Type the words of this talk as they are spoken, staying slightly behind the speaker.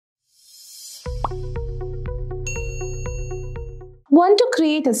Want to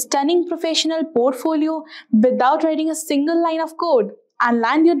create a stunning professional portfolio without writing a single line of code and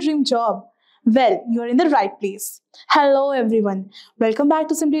land your dream job? Well, you're in the right place. Hello everyone. Welcome back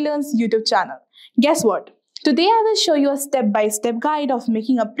to Simplilearn's YouTube channel. Guess what? Today I will show you a step-by-step guide of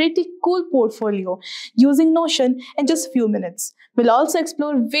making a pretty cool portfolio using Notion in just a few minutes. We'll also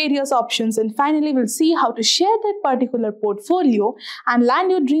explore various options and finally we'll see how to share that particular portfolio and land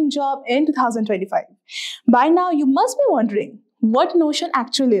your dream job in 2025. By now you must be wondering what Notion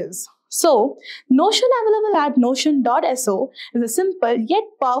actually is. So, Notion available at notion.so is a simple yet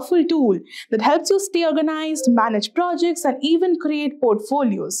powerful tool that helps you stay organized, manage projects, and even create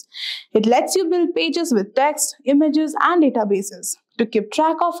portfolios. It lets you build pages with text, images, and databases to keep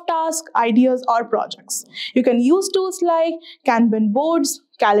track of tasks, ideas, or projects. You can use tools like Kanban boards,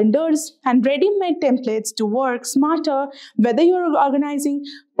 calendars, and ready-made templates to work smarter whether you're organizing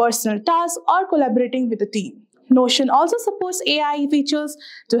personal tasks or collaborating with a team. Notion also supports AI features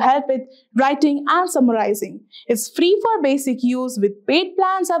to help with writing and summarizing. It's free for basic use with paid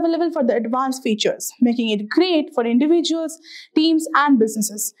plans available for the advanced features, making it great for individuals, teams, and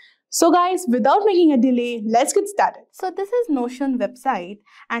businesses. So guys, without making a delay, let's get started. So this is Notion website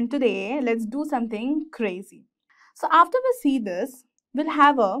and today let's do something crazy. So after we see this, we'll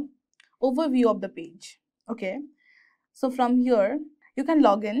have a overview of the page. Okay. So from here, you can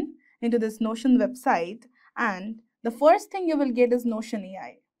log in into this Notion website. And the first thing you will get is Notion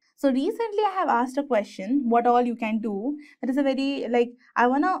AI. So recently I have asked a question, what all you can do. That is a very, I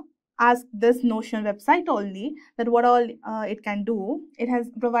want to ask this Notion website only that what all it can do. It has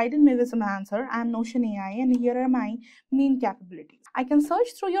provided me with some answer. I am Notion AI and here are my main capabilities. I can search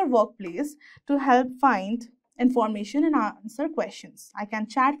through your workplace to help find information and answer questions. I can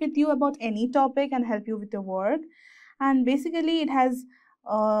chat with you about any topic and help you with your work. And basically it has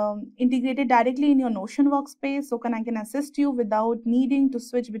integrated directly in your Notion workspace, so I can assist you without needing to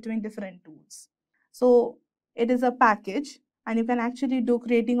switch between different tools. So it is a package and you can actually do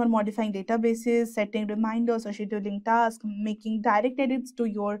creating or modifying databases, setting reminders or scheduling tasks, making direct edits to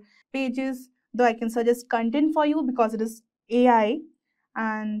your pages, though I can suggest content for you because it is AI,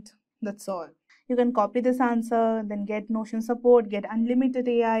 and that's all. You can copy this answer, then get Notion support, get unlimited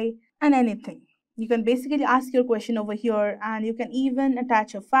AI and anything. You can basically ask your question over here and you can even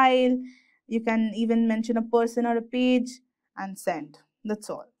attach a file. You can even mention a person or a page and send. That's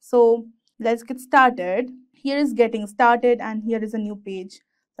all. So let's get started. Here is getting started and here is a new page.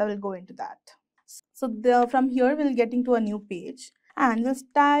 I will go into that. So from here we'll get into a new page and just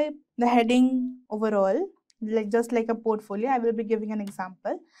type the heading overall, just like a portfolio. I will be giving an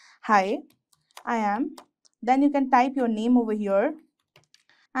example. Hi, I am. Then you can type your name over here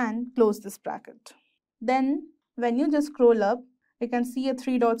and close this bracket. Then when you just scroll up, you can see a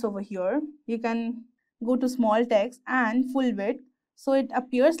 3 dots over here. You can go to small text and full width, so it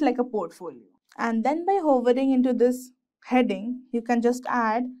appears like a portfolio. And then by hovering into this heading, you can just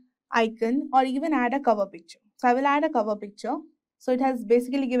add icon or even add a cover picture. So I will add a cover picture. So it has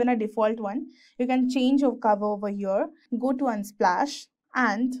basically given a default one. You can change your cover over here, go to Unsplash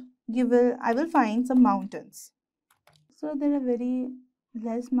and I will find some mountains. So there are very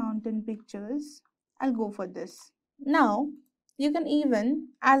less mountain pictures. I'll go for this. Now, you can even,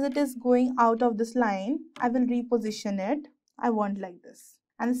 as it is going out of this line, I will reposition it. I want like this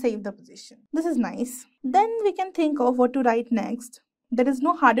and save the position. This is nice. Then we can think of what to write next. There is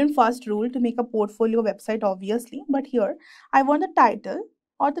no hard and fast rule to make a portfolio website, obviously, but here I want the title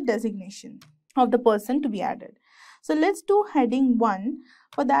or the designation of the person to be added. So let's do heading 1.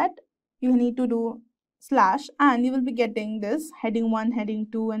 For that, you need to do slash and you will be getting this heading 1, heading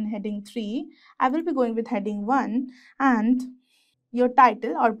 2 and heading 3. I will be going with heading 1 and your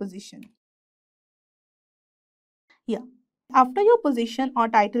title or position. Yeah. After your position or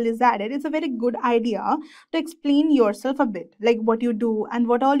title is added, it's a very good idea to explain yourself a bit, like what you do and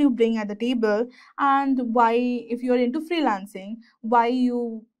what all you bring at the table and why, if you're into freelancing, why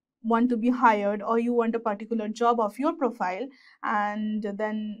you want to be hired or you want a particular job of your profile, and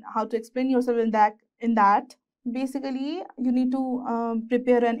then how to explain yourself in that. Basically, you need to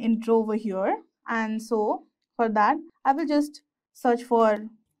prepare an intro over here, and so for that, I will just search for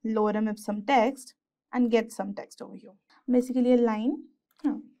lorem ipsum text and get some text over here. Basically a line.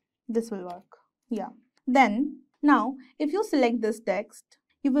 This will work. Yeah. Then now if you select this text,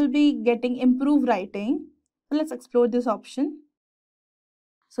 you will be getting improve writing. So let's explore this option.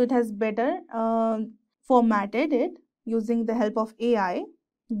 So it has better formatted it using the help of AI,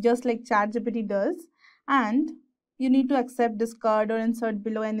 just like ChatGPT does. And you need to accept, discard or insert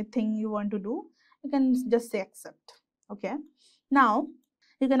below anything you want to do. You can just say accept. Okay. Now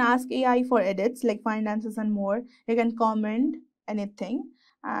You can ask AI for edits like find answers and more. You can comment anything.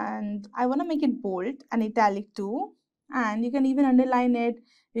 And I want to make it bold and italic too. And you can even underline it.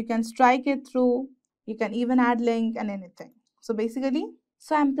 You can strike it through. You can even add link and anything. So basically,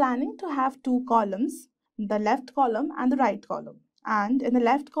 I'm planning to have two columns, the left column and the right column. And in the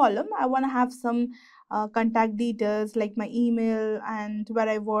left column, I want to have some contact details like my email and where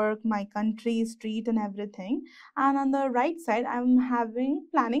I work, my country, street, and everything. And on the right side, I'm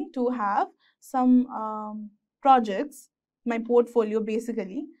planning to have some projects, my portfolio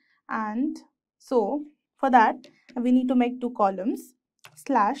basically. And so for that, we need to make two columns,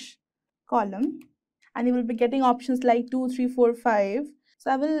 slash column, and you will be getting options like 2, 3, 4, 5.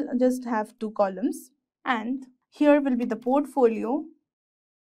 So I will just have two columns, and here will be the portfolio.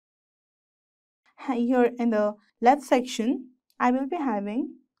 Here in the left section, I will be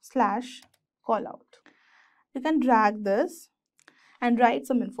having slash call out. You can drag this and write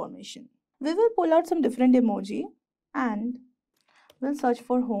some information. We will pull out some different emoji and we'll search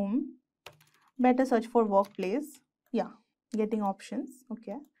for home. Better search for workplace. Yeah, getting options.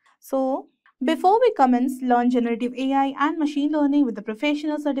 Okay. So before we commence, learn generative AI and machine learning with the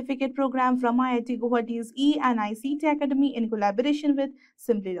professional certificate program from IIT Guwahati's E&ICT Academy in collaboration with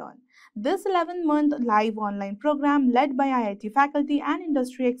Simplilearn. This 11-month live online program led by IIT faculty and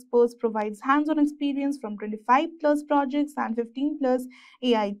industry experts provides hands-on experience from 25 plus projects and 15 plus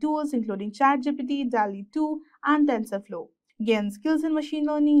AI tools including ChatGPT, DALL-E 2 and TensorFlow. Gain skills in machine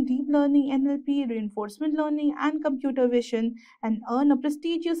learning, deep learning, NLP, reinforcement learning, and computer vision, and earn a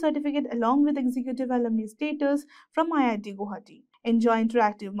prestigious certificate along with Executive Alumni Status from IIT Guwahati. Enjoy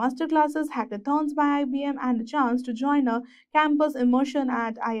interactive masterclasses, hackathons by IBM, and a chance to join a campus immersion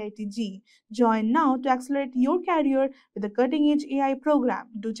at IITG. Join now to accelerate your career with a cutting-edge AI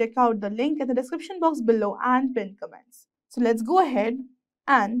program. Do check out the link in the description box below and pin comments. So let's go ahead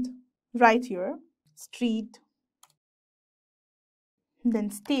and write here street,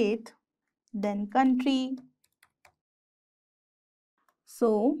 then state, then country.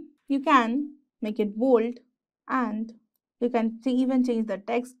 So you can make it bold and you can even change the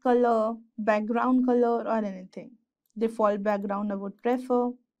text color, background color or anything. Default background I would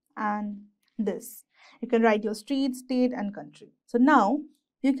prefer, and this. You can write your street, state and country. So now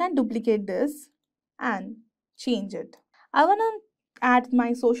you can duplicate this and change it. I want to add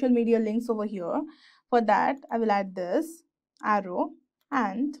my social media links over here. For that, I will add this arrow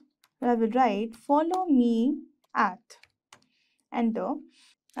and I will write follow me at, enter.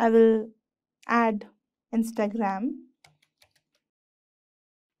 I will add Instagram,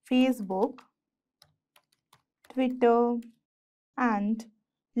 Facebook, Twitter and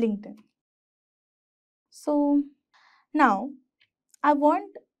LinkedIn. So now I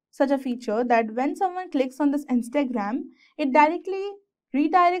want such a feature that when someone clicks on this Instagram, it directly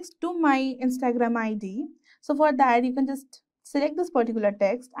redirects to my Instagram ID. So for that, you can just select this particular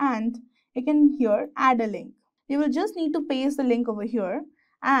text and you can here add a link. You will just need to paste the link over here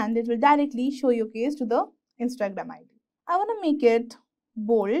and it will directly show your case to the Instagram ID. I want to make it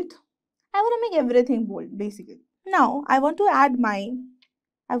bold. I want to make everything bold basically. Now I want to add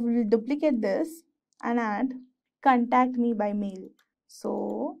I will duplicate this and add contact me by mail.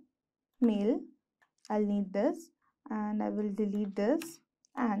 So mail, I'll need this and I will delete this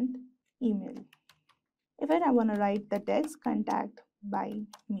and email. If I want to write the text contact by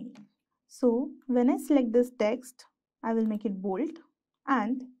mail. So when I select this text, I will make it bold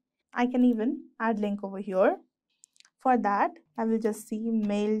and I can even add link over here. For that, I will just see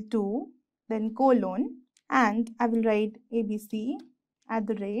mail to, then colon, and I will write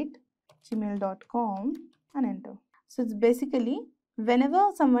abc@gmail.com and enter. So it's basically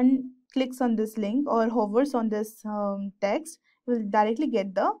whenever someone clicks on this link or hovers on this text, you will directly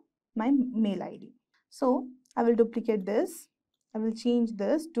get my mail ID. So I will duplicate this. I will change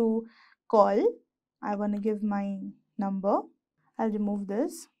this to call. I want to give my number. I'll remove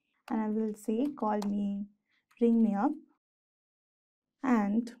this and I will say call me, ring me up,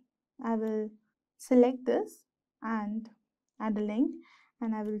 and I will select this and add a link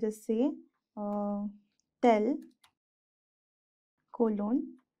and I will just say tell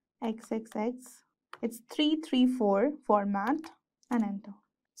colon xxx, it's 334 format and enter.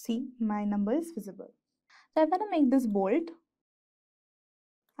 See, my number is visible. So I want to make this bold.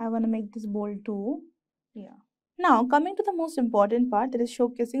 I want to make this bold too. Yeah. Now coming to the most important part, that is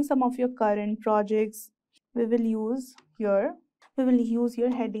showcasing some of your current projects. We will use here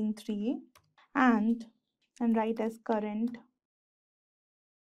heading 3 and write as current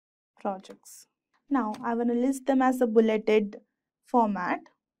projects. Now I want to list them as a bulleted format.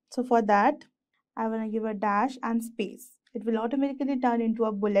 So for that, I want to give a dash and space. it will automatically turn into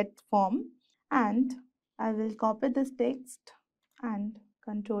a bullet form, and I will copy this text and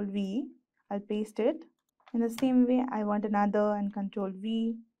Control V, I'll paste it. In the same way, I want another and Control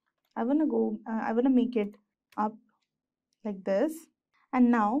V. I want to make it up like this,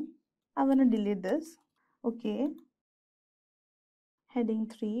 and now I want to delete this. Okay, heading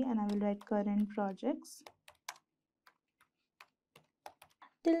 3, and I will write current projects.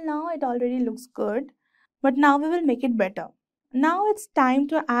 Till now it already looks good, but now we will make it better. Now it's time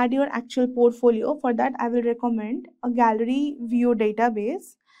to add your actual portfolio. For that, I will recommend a gallery view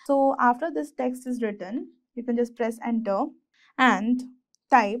database. So after this text is written, you can just press enter and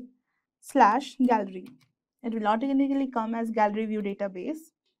type /gallery. It will automatically come as gallery view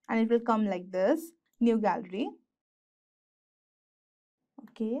database, and it will come like this, new gallery.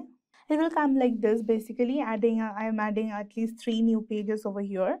 Okay, it will come like this. Basically I am adding at least 3 new pages over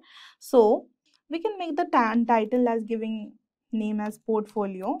here. So we can make the title as giving name as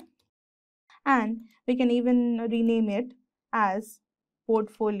portfolio, and we can even rename it as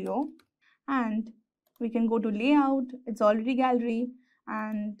portfolio, and we can go to layout, it's already gallery,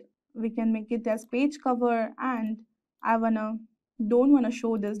 and we can make it as page cover, and I don't wanna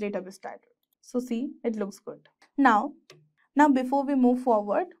show this database title. So see, it looks good. Now before we move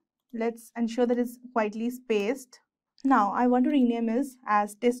forward, let's ensure that it's quietly spaced. Now I want to rename this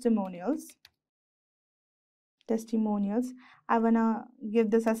as testimonials. I want to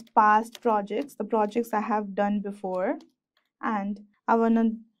give this as past projects, the projects I have done before, and I want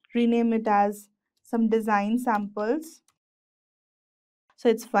to rename it as some design samples. So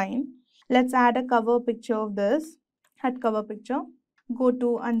it's fine. Let's add a cover picture of this. Add cover picture. Go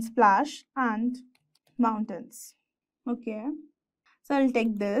to Unsplash and mountains. Okay. So I'll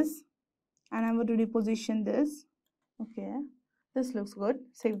take this and I'm going to reposition this. Okay. This looks good.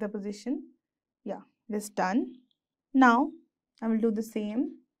 Save the position. Yeah, this done. Now I will do the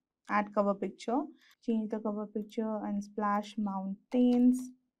same. Add cover picture. Change the cover picture and splash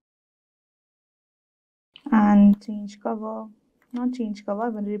mountains. And change cover. Not change cover, I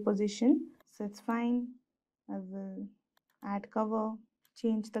will reposition. So it's fine. I will add cover.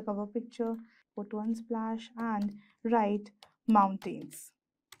 Change the cover picture. Go to Unsplash and write mountains.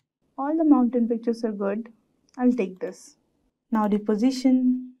 All the mountain pictures are good. I'll take this. Now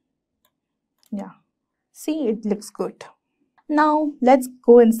reposition. Yeah. See, it looks good. Now let's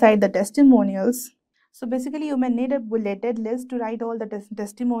go inside the testimonials. So basically you may need a bulleted list to write all the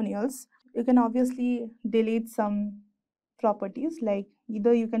testimonials. You can obviously delete some properties, like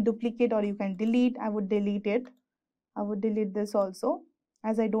either you can duplicate or you can delete. I would delete it. I would delete this also,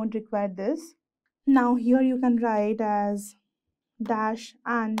 as I don't require this. Now here you can write as dash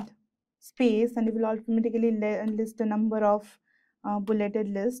and space, and it will automatically list the number of bulleted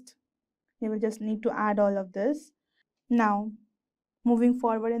list. You will just need to add all of this. Now moving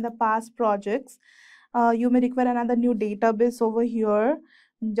forward in the past projects, you may require another new database over here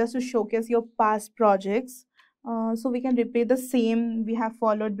just to showcase your past projects. So we can repeat the same we have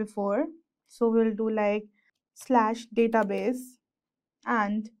followed before. So we'll do like /database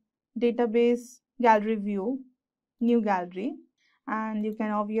and database gallery view, new gallery, and you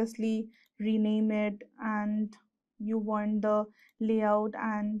can obviously rename it, and you want the layout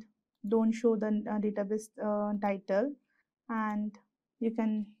and don't show the database title, and you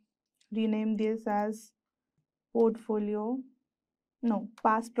can rename this as portfolio, no,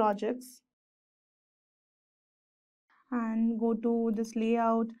 past projects, and go to this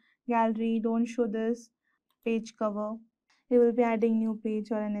layout, gallery, don't show this, page cover. You will be adding new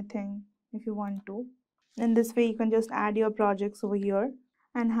page or anything if you want to. In this way you can just add your projects over here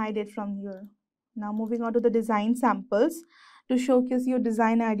and hide it from here. Now moving on to the design samples. To showcase your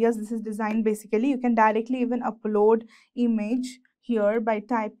design ideas, this is design basically. You can directly even upload image here by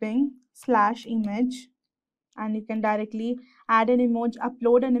typing /image, and you can directly add an image,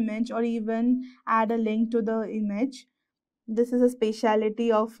 upload an image, or even add a link to the image. This is a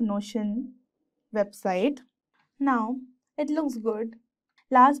speciality of Notion website. Now it looks good.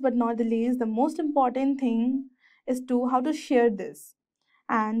 Last but not the least, the most important thing is how to share this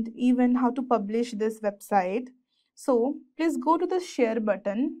and even how to publish this website. So please go to the share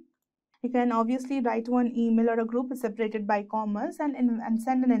button. You can obviously write one email or a group separated by commas and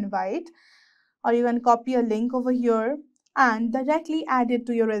send an invite, or you can copy a link over here and directly add it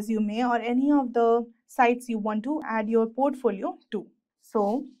to your resume or any of the sites you want to add your portfolio to.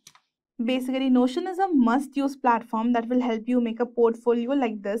 So basically, Notion is a must-use platform that will help you make a portfolio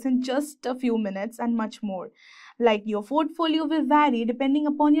like this in just a few minutes and much more. Like, your portfolio will vary depending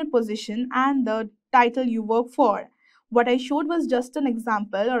upon your position and the title you work for. What I showed was just an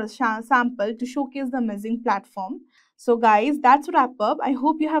example or a sample to showcase the amazing platform. So guys, that's a wrap up. I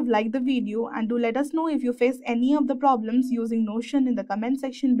hope you have liked the video, and do let us know if you face any of the problems using Notion in the comment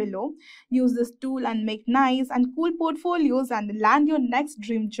section below. Use this tool and make nice and cool portfolios and land your next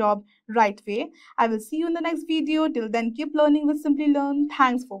dream job right way. I will see you in the next video. Till then, keep learning with Simplilearn.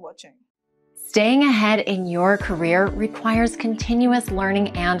 Thanks for watching. Staying ahead in your career requires continuous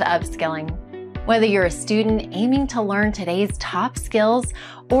learning and upskilling. Whether you're a student aiming to learn today's top skills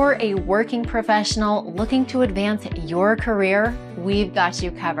or a working professional looking to advance your career, we've got you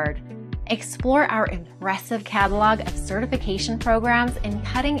covered. Explore our impressive catalog of certification programs in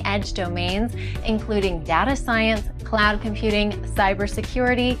cutting-edge domains, including data science, cloud computing,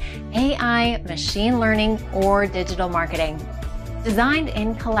 cybersecurity, AI, machine learning, or digital marketing. Designed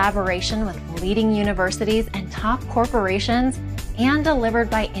in collaboration with leading universities and top corporations, and delivered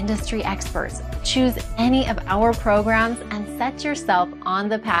by industry experts, choose any of our programs and set yourself on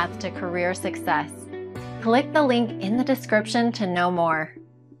the path to career success. Click the link in the description to know more.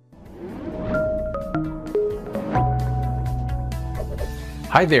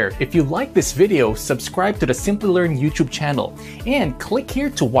 Hi there, if you like this video, subscribe to the Simplilearn YouTube channel and click here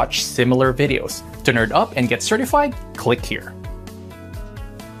to watch similar videos. To nerd up and get certified, click here.